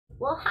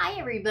Well, hi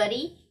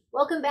everybody.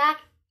 Welcome back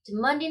to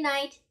Monday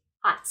Night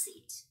Hot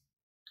Seat.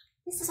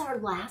 This is our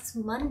last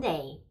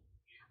Monday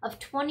of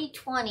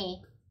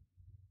 2020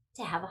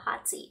 to have a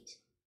hot seat.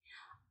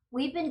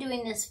 We've been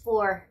doing this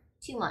for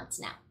 2 months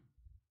now,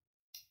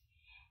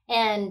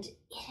 and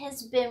it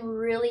has been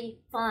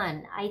really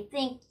fun. I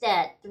think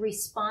that the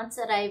response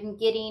that I'm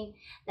getting,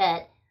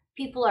 that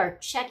people are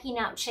checking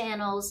out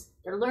channels,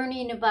 they're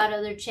learning about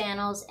other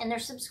channels, and they're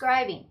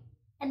subscribing.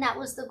 And that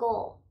was the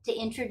goal, to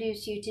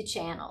introduce you to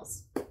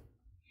channels.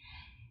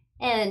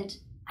 And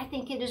I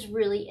think it has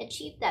really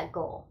achieved that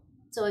goal.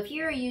 So if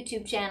you're a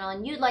YouTube channel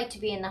and you'd like to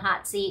be in the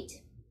hot seat,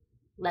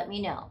 let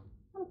me know.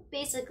 I'm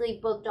basically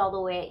booked all the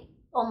way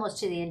almost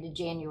to the end of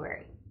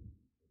January.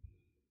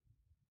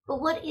 But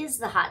what is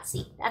the hot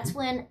seat? That's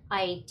when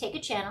I take a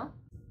channel,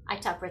 I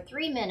talk for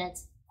 3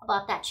 minutes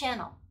about that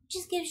channel. It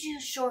just gives you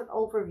a short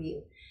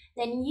overview.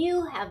 Then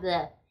you have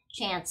the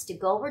chance to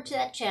go over to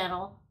that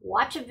channel,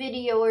 watch a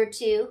video or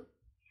two,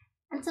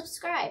 and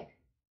subscribe.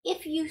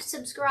 If you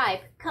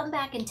subscribe, come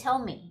back and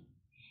tell me,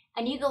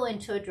 and you go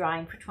into a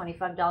drawing for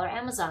 $25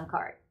 Amazon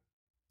card.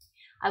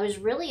 I was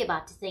really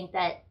about to think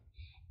that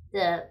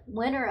the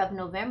winner of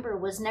November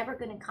was never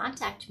going to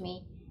contact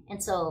me,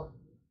 and so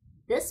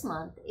this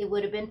month it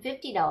would have been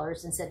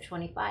 $50 instead of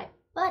 $25,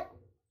 but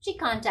she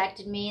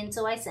contacted me, and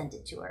so I sent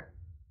it to her.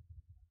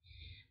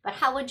 But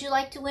how would you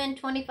like to win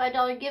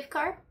 $25 gift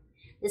card?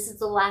 This is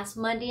the last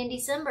Monday in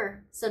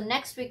December, so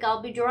next week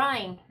I'll be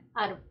drawing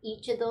out of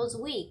each of those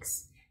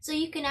weeks. So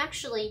you can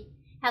actually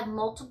have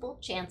multiple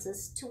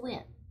chances to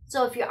win.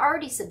 So if you're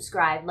already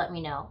subscribed, let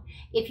me know.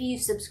 If you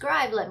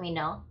subscribe, let me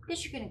know,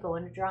 because you're going to go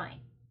in a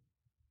drawing.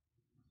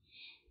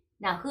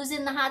 Now, who's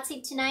in the hot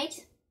seat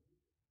tonight?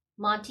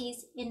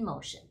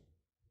 montys.n.motion.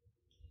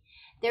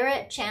 They're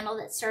a channel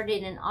that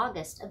started in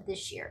August of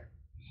this year.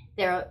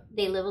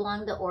 They live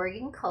along the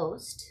Oregon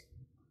coast,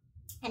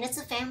 and it's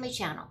a family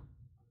channel.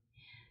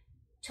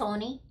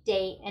 Tony,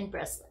 Day, and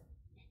Breslin.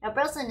 Now,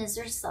 Breslin is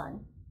their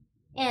son,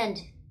 and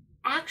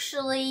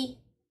actually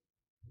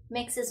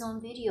makes his own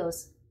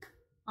videos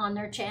on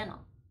their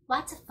channel.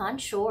 Lots of fun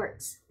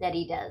shorts that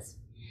he does.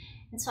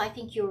 And so I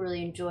think you'll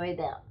really enjoy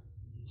them.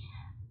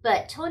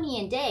 But Tony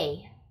and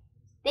Day,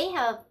 they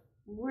have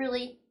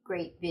really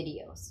great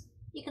videos.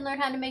 You can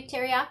learn how to make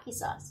teriyaki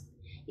sauce.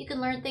 You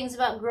can learn things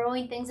about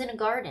growing things in a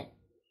garden.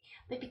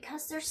 But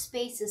because their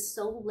space is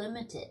so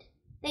limited,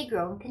 they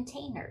grow in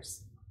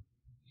containers.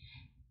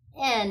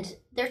 And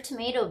their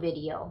tomato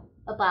video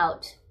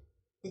about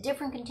the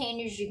different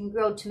containers you can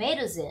grow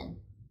tomatoes in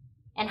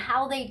and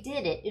how they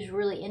did it is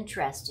really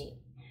interesting.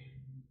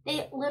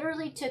 They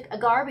literally took a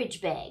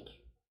garbage bag,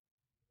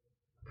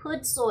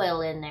 put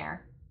soil in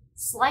there,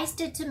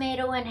 sliced a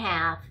tomato in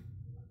half,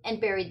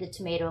 and buried the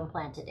tomato and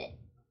planted it.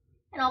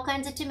 And all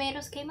kinds of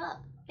tomatoes came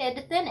up. They had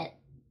to thin it.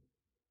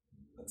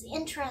 It's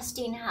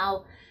interesting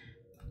how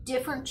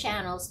different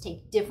channels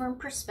take different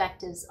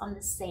perspectives on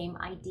the same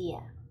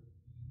idea.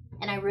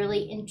 And I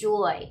really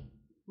enjoy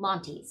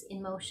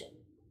montys.n.motion.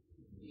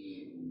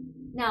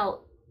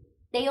 Now,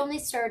 they only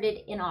started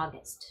in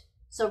August.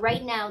 So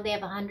right now they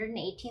have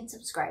 118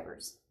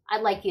 subscribers.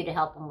 I'd like you to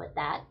help them with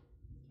that.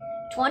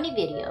 20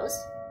 videos.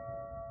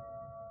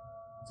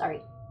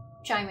 Sorry,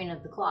 chiming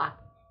of the clock.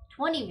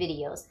 20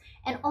 videos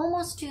and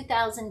almost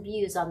 2,000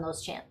 views on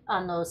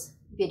those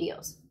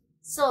videos.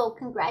 So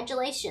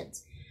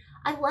congratulations.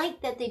 I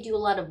like that they do a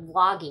lot of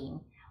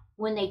vlogging.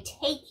 When they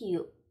take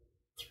you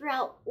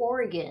throughout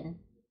Oregon,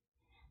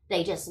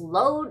 they just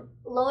load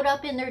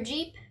up in their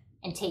Jeep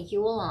and take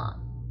you along.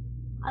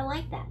 I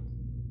like that.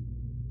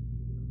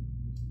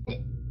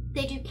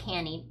 They do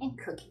canning and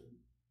cooking.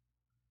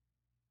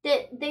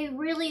 They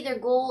really, their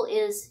goal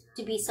is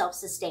to be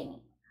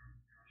self-sustaining.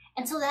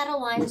 And so that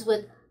aligns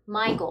with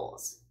my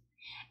goals.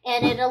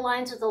 And it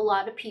aligns with a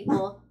lot of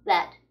people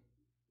that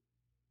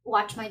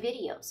watch my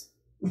videos.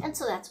 And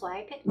so that's why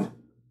I picked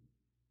them.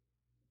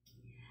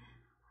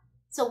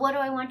 So what do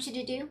I want you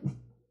to do?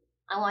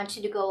 I want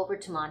you to go over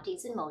to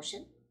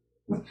montys.n.motion.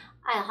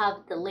 I'll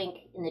have the link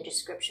in the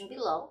description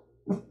below.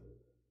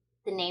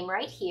 The name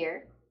right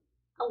here.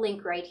 A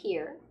link right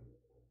here.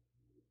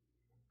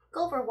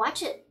 Go over,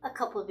 watch it, a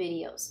couple of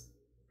videos.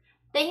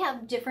 They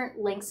have different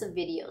lengths of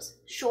videos,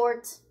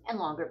 shorts and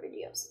longer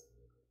videos.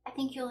 I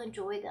think you'll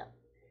enjoy them.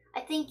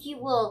 I think you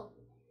will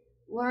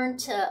learn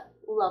to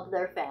love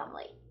their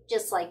family,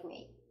 just like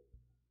me.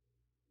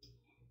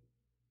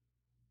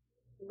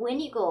 When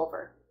you go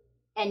over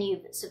and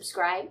you've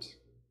subscribed,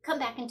 come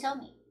back and tell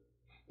me.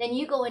 Then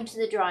you go into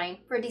the drawing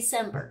for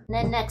December. And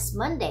then next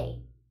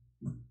Monday,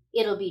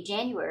 it'll be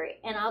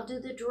January, and I'll do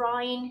the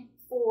drawing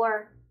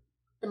for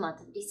the month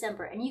of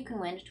December, and you can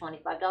win a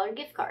 $25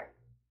 gift card.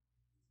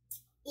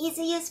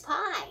 Easy as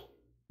pie.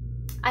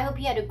 I hope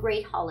you had a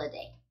great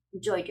holiday.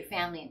 Enjoyed your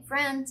family and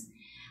friends.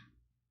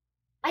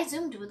 I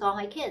Zoomed with all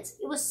my kids.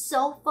 It was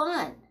so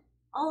fun.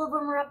 All of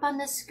them are up on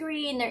the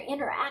screen. They're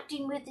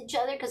interacting with each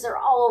other because they're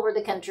all over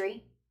the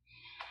country.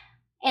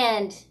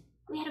 And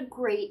we had a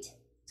great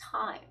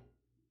time.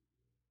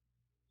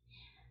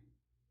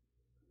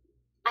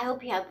 I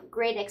hope you have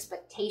great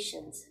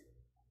expectations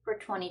for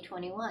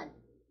 2021.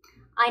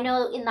 I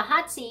know in the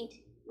hot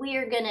seat, we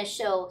are going to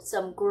show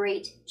some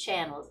great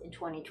channels in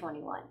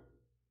 2021.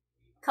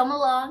 Come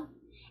along,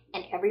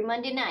 and every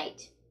Monday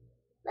night,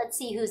 let's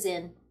see who's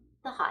in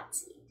the hot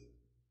seat.